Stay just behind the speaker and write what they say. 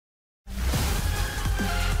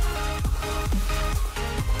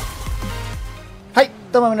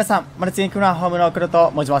どうも皆さん、マルチゲームクランホームのクロ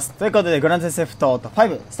と申します。ということで、グランドセフト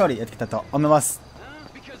5ストーリーやっていきたいと思います。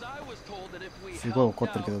すごい怒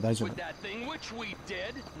ってるけど大丈夫。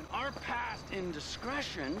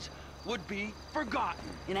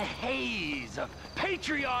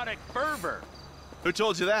Who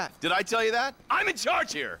told you that? Did I tell you that? I'm in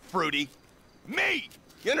charge here, Fruity. Me!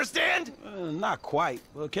 You understand? Not quite.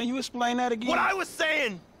 Can you explain that again? What I was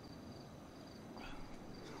saying!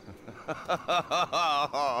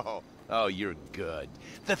 Oh, you're good.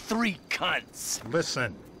 The three cunts.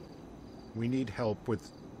 Listen, we need help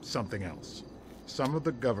with something else. Some of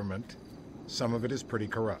the government, some of it is pretty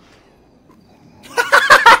corrupt.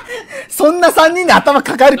 そんな3人で頭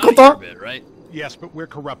抱えること？ Yes, but we're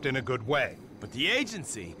corrupt in a good way. But the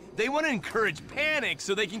agency, they want to encourage panic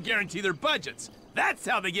so they can guarantee their budgets. That's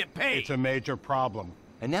how they get paid. It's a major problem.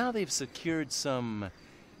 And now they've secured some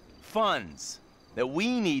funds that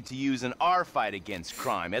we need to use in our fight against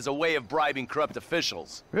crime as a way of bribing corrupt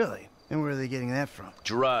officials. Really? And where are they getting that from?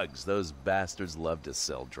 Drugs. Those bastards love to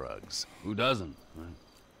sell drugs. Who doesn't?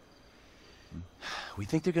 We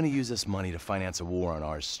think they're going to use this money to finance a war on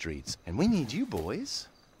our streets. And we need you boys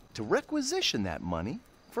to requisition that money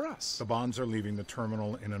for us. The bonds are leaving the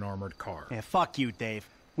terminal in an armored car. Yeah, fuck you, Dave.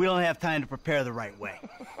 We don't have time to prepare the right way.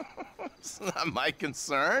 It's not my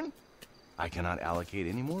concern. I cannot allocate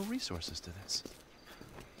any more resources to this.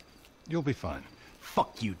 You'll be fine.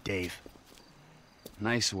 Fuck you, Dave.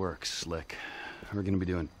 Nice work, Slick. We're gonna be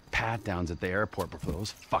doing pat-downs at the airport before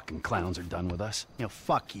those fucking clowns are done with us. You know,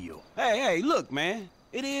 fuck you. Hey, look, man.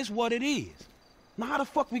 It is what it is. Now how the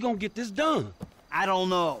fuck we gonna get this done? I don't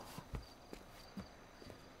know.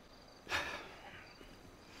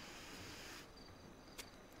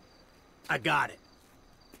 I got it.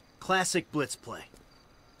 Classic blitz play.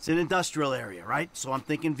 It's an industrial area, right? So I'm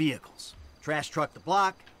thinking vehicles. Trash truck to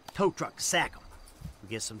block, tow truck to sack them. We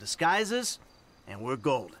get some disguises, and we're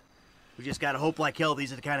golden. We just gotta hope like hell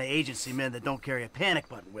these are the kind of agency men that don't carry a panic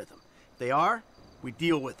button with them. If they are, we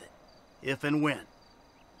deal with it. If and when.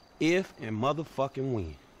 If and motherfucking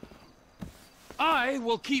when. I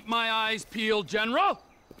will keep my eyes peeled, General.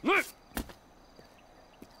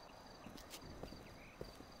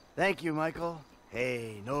 Thank you, Michael.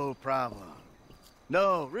 Hey, no problem.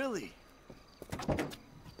 No, really.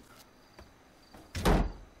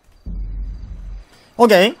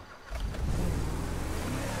 OK?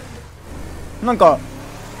 なんか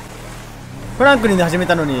フランクリンで始め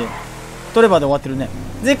たのにトレバーで終わってるね。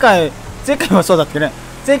前回はそうだったっけね。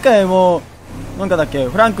前回もなんかだっけ、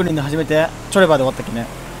フランクリンで始めてトレバーで終わったっけね。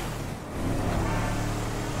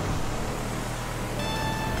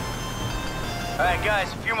Alright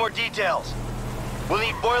guys, a few more details. We'll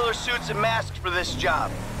need boiler suits and masks for this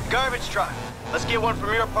job. Garbage truck. Let's get one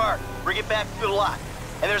from your park. Bring it back to the lot.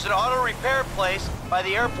 And there's an auto repair place by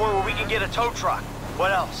the airport where we can get a tow truck.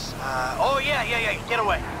 What else? Oh yeah, get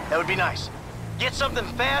away. That would be nice. Get something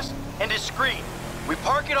fast and discreet. We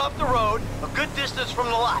park it off the road, a good distance from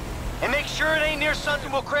the lot. And make sure it ain't near something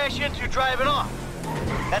we'll crash into driving off.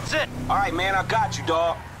 That's it. Alright, man, I got you,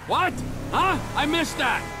 dog. What? Huh? I missed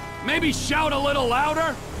that. Maybe shout a little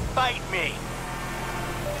louder? Fight me.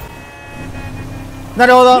 な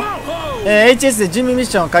るほど。HS で準備ミッ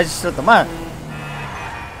ションを開始しろと。まあ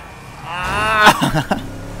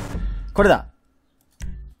これだ。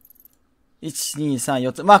1、2、3、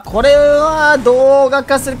4つ。まあこれは動画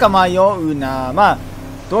化するか迷うな。まあ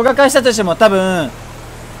動画化したとしても多分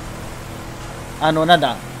なん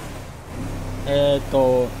だ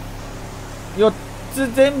4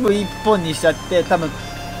つ全部1本にしちゃって多分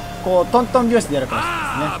こうトントン拍子でやるかもしれ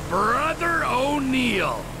ないですね。Brother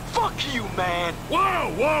O'Neill. Fuck you, man.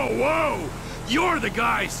 Whoa. You're the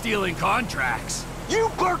guy stealing contracts. You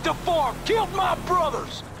burnt the farm, killed my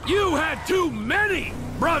brothers. You had too many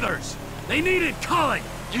brothers. They needed culling.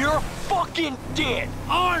 You're fucking dead.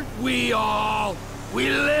 Aren't we all? We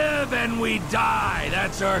live and we die.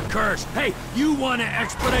 That's our curse. Hey, you want to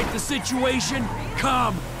expedite the situation?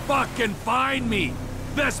 Come fucking find me.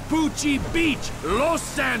 Vespucci Beach, Los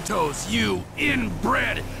Santos, you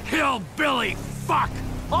inbred hillbilly fuck.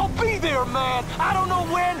 I'll be there, man. I don't know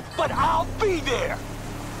when, but I'll be there.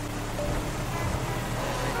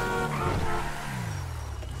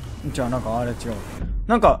 じゃあなんかあれ違う。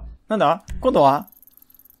なんか、なんだ今度な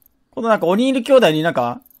んかオニール兄弟になん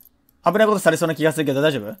か危ないことされそうな気がするけど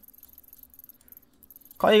大丈夫？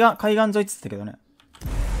海岸沿いっつったけどね。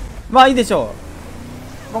まあいいでしょ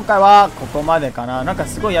う。今回はここまでかな。なんか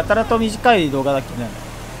すごいやたらと短い動画だっけね。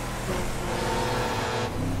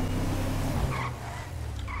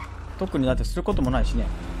特にだってすることもないしね。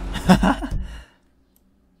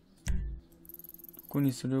特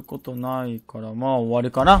にすることないから、まあ終わ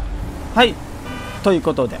りかな。はい。という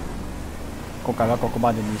ことで、今回はここ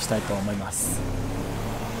までにしたいと思います。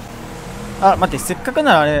あ、待って、せっかく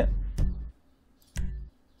ならあれ、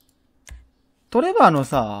トレバーの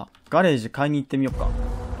さ、ガレージ買いに行ってみようか。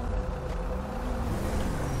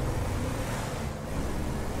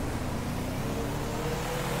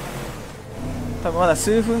多分まだ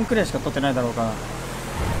数分くらいしか撮ってないだろうか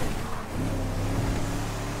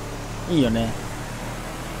ら。いいよね。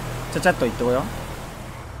ちゃちゃっと行ってこよ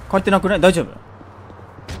う。帰ってなくない？大丈夫？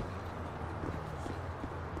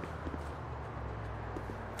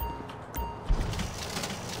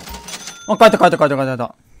あ、帰っ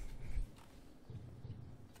た。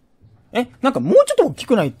え、なんかもうちょっと大き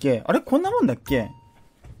くないっけ？あれこんなもんだっけ？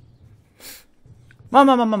ま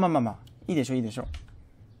あ。いいでしょ。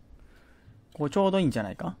こうちょうどいいんじゃ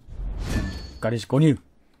ないか？ガレージ購入。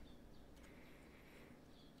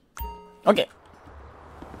OK。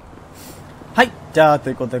はい。じゃあ、と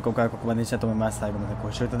いうことで今回はここまでにしたいと思います。最後まで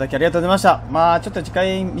ご視聴いただきありがとうございました。まあ、ちょっと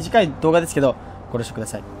短い動画ですけど、ご了承くだ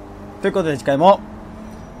さい。ということで次回も、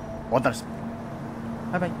お楽しみに。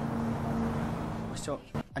バイバイ。ご視聴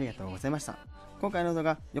ありがとうございました。今回の動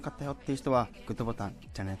画良かったよっていう人は、グッドボタン、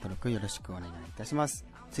チャンネル登録よろしくお願いいたします。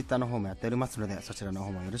Twitter の方もやっておりますので、そちらの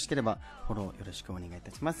方もよろしければ、フォローよろしくお願いい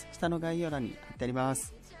たします。下の概要欄に貼ってありま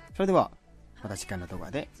す。それでは、また次回の動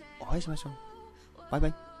画でお会いしましょう。バイバ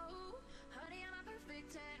イ。